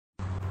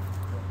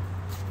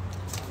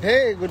Hey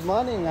good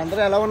morning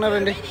అందరూ ఎలా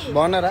ఉన్నారండి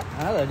బాగున్నారా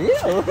రెడీ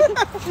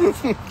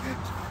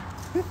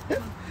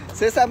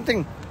సే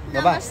సంథింగ్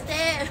Namaste.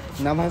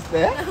 నమస్తే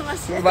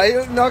Namaste. Why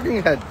you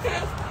knocking head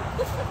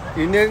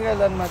Indian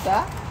girl అన్నమాట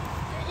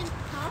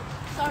Huh?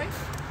 Sorry?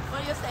 What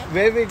are you saying?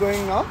 Where we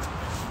going now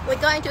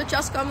We're going to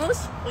Choscomus.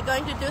 We're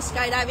going to do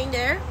skydiving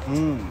there.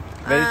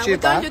 Very We're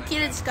cheap going to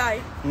kill the sky.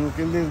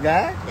 Kill this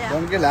guy Yeah.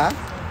 Don't kill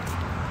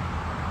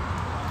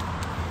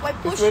We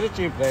it's push. Very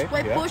cheap right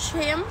We push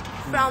him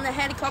from the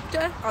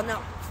helicopter, or no,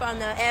 from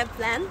the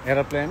airplane.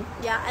 Aeroplane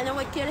Yeah, and then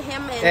we kill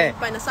him in Hey.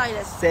 Buenos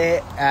Aires. సే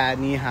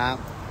నీ have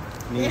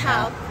Ni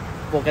hao.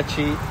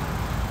 పొకచి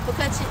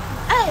Because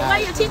hey, why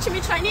you teaching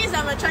me Chinese?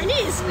 I'm a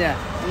Chinese.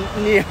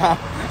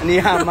 నీ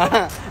అమ్మ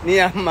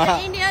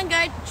The Indian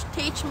guy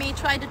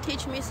tried to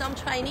teach me some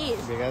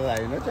Chinese. because I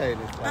know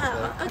Chinese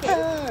Okay.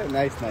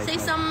 nice Say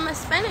some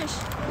Spanish.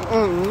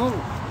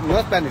 no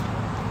Spanish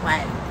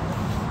What?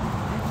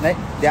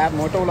 they are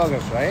motor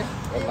vloggers right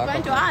You're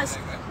going to ask.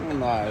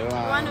 no I don't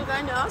You want to go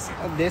and ask?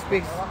 they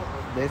speak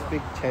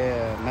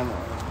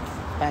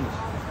Spanish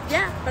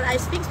Yeah, but I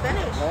speak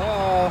Spanish.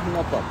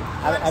 no problem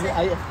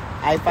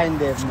I find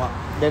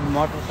their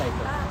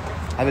motorcycle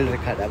I will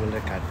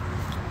record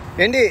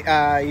ఏంటి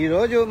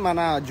ఈరోజు మన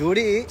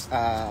Judy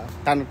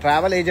తను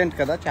travel agent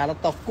కదా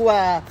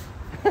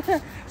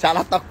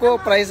చాలా తక్కువ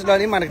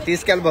ప్రైస్లోని మనకి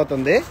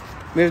తీసుకెళ్ళిపోతుంది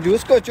మీరు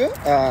చూసుకోవచ్చు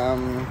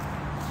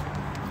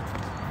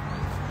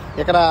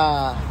ఇక్కడ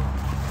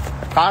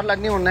కార్లు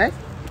అన్నీ ఉన్నాయి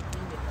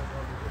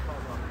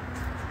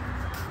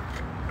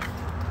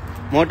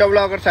మోటో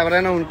బ్లాగర్స్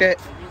ఎవరైనా ఉంటే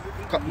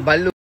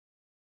బళ్ళు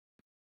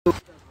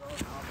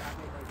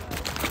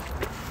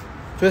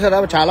చూసారా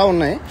చాలా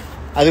ఉన్నాయి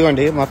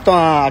అదిగోండి మొత్తం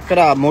అక్కడ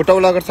మోటో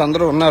వ్లాగర్స్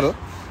అందరూ ఉన్నారు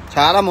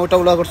చాలా మోటో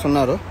వ్లాగర్స్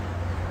ఉన్నారు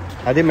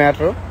అది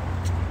మ్యాటరు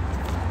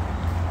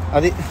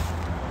అది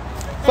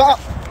so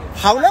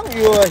how long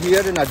you are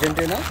here in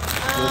Argentina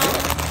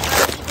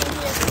I've been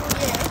here 2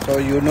 years. So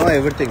you know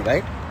everything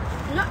right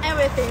Not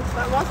everything,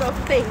 but most of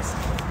things.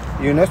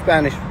 You know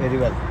Spanish very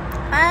well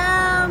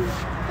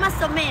Más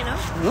o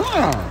menos.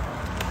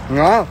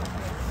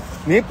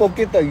 Me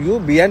పొక్కితో you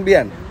Bjorn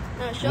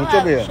Yo Mucho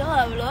bien.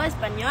 hablo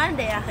español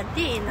de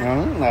Argentina.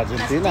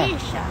 Argentina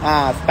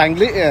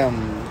Castilla.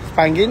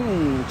 స్పాంగిన్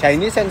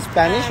Chinese and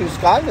Spanish is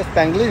called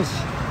స్పాంగ్లిష్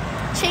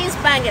Chin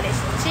Spanglish.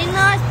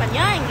 Chino,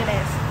 español,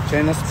 inglés.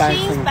 China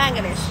Chin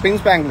Spanglish.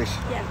 స్పాంగ్లిష్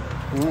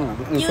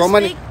Yeah. so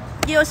many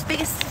You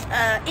speak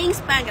in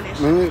Spanglish.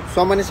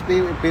 so many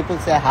people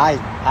say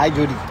hi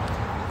Judy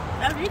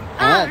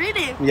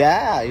Really?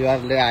 yeah you are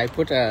I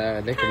put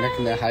like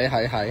hi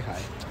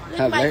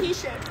Look my like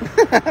t-shirt.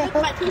 Look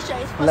my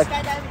t-shirt. It's for Like-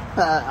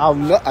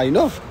 skydiving. I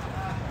know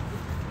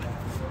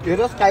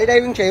ఈరోజు sky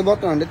diving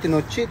చేయబోతున్నాండి తిని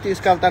వచ్చి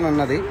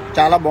తీసుకెళ్తానన్నది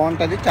చాలా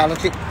బాగుంటుంది చాలా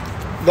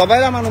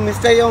దుబాయ్లో మనం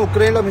miss అయ్యాం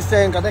ఉక్రెయిన్లో మిస్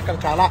అయ్యాం కదా ఇక్కడ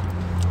చాలా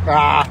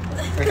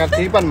ఇక్కడ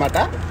చీప్ అనమాట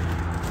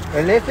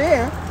వెళ్ళేసి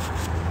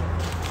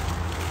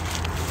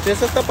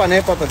చేసేస్తే పని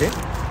అయిపోతుంది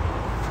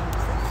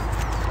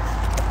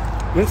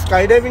నేను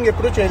స్కై డైవింగ్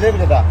ఎప్పుడూ చేయలేదు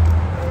కదా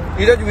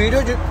ఈరోజు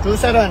వీడియో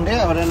చూసారా అండి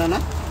ఎవరైనా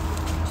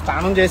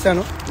స్నానం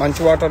చేశాను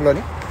మంచి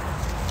వాటర్లోని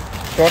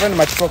చూడండి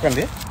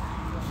మర్చిపోకండి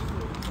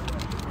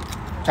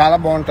చాలా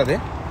బాగుంటుంది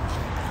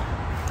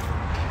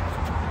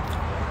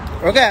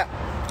ఓకే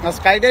ఆ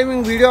స్కై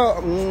డైవింగ్ వీడియో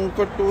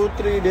ఇంకో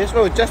 2-3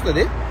 డేస్లో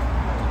వచ్చేస్తుంది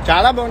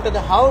చాలా బాగుంటుంది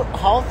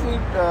how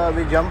feet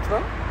we jump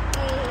from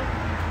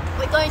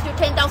We're going to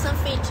 10,000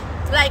 feet.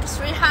 Like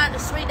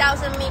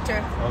 3,000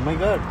 meters. Oh my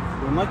God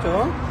too much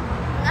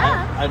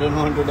I don't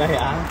want to die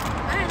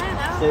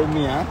No. Save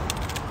me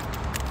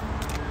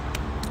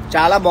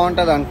చాలా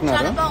బాగుంటుంది అంటున్నారు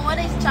Chalabong. What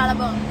is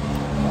Chalabong?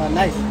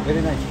 Nice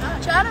very nice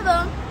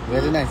Chalabong.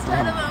 Very nice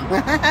Chalabong.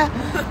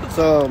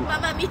 So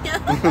Mamma mia.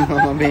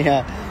 Mamma mia,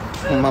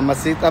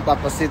 mamacita,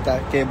 papacita,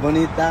 que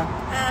bonita.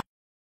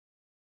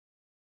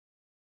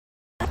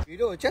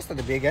 Video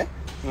వచ్చేస్తుంది బేగా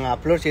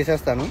upload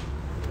చేసేస్తాను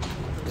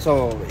so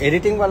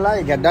editing వల్ల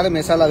ఈ గడ్డాల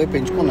మిసాలు అవి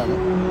పెంచుకున్నాను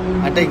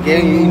అంటే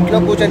ఇంట్లో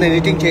కూర్చొని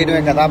ఎడిటింగ్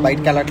చేయడమే కదా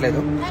బయటకు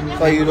వెళ్ళట్లేదు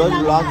సో ఈరోజు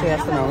బ్లాగ్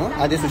చేస్తున్నాము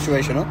అది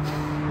సిచ్యువేషను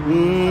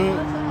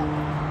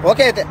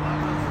ఓకే అయితే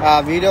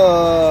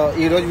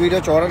ఈరోజు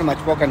వీడియో చూడండి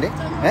మర్చిపోకండి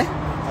అది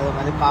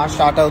మళ్ళీ కార్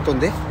స్టార్ట్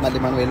అవుతుంది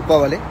మళ్ళీ మనం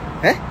వెళ్ళిపోవాలి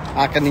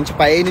అక్కడి నుంచి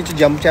పై నుంచి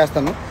జంప్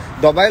చేస్తాను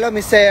దుబాయ్లో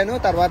మిస్ అయ్యాను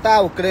తర్వాత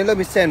ఉక్రెయిన్లో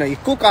మిస్ అయ్యాను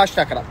ఎక్కువ కాస్ట్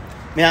అక్కడ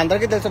మీ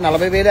అందరికీ తెలుసు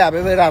 40,000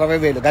 50,000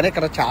 60,000 కానీ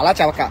ఇక్కడ చాలా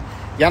చవక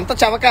ఎంత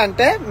చవక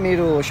అంటే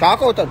మీరు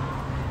షాక్ అవుతారు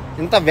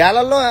ఇంత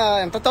వేలల్లో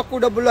ఎంత తక్కువ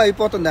డబ్బుల్లో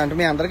అయిపోతుంది అంటే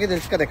మీ అందరికీ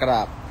తెలుసు కదా ఇక్కడ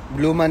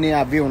బ్లూ మనీ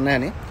అవి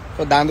ఉన్నాయని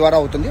సో దాని ద్వారా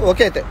అవుతుంది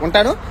ఓకే అయితే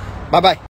ఉంటాను బాయ్